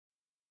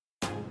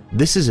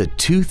This is a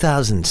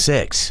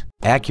 2006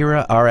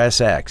 Acura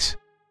RSX.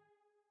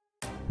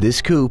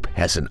 This coupe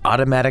has an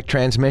automatic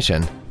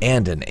transmission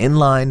and an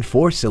inline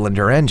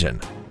 4-cylinder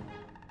engine.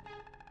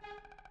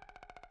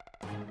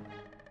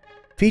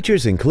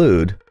 Features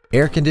include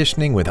air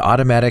conditioning with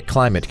automatic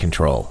climate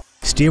control,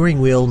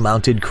 steering wheel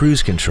mounted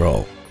cruise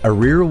control, a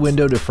rear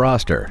window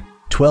defroster,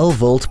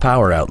 12-volt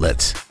power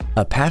outlets,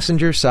 a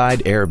passenger side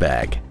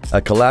airbag,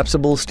 a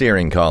collapsible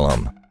steering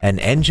column, an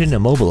engine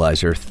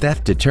immobilizer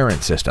theft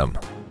deterrent system,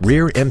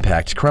 rear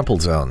impact crumple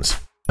zones,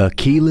 a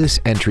keyless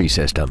entry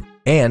system,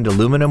 and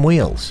aluminum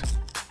wheels.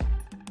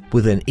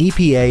 With an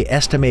EPA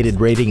estimated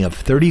rating of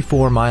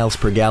 34 miles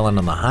per gallon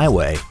on the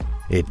highway,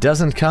 it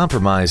doesn't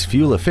compromise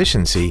fuel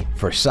efficiency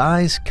for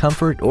size,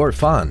 comfort, or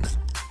fun.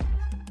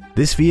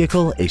 This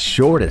vehicle is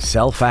sure to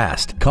sell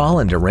fast. Call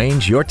and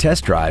arrange your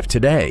test drive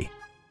today.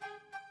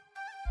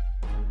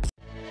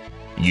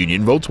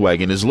 Union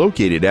Volkswagen is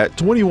located at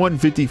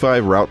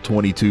 2155 Route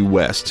 22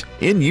 West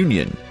in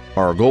Union.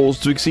 Our goal is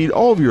to exceed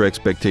all of your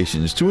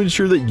expectations to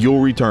ensure that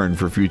you'll return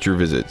for future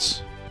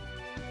visits.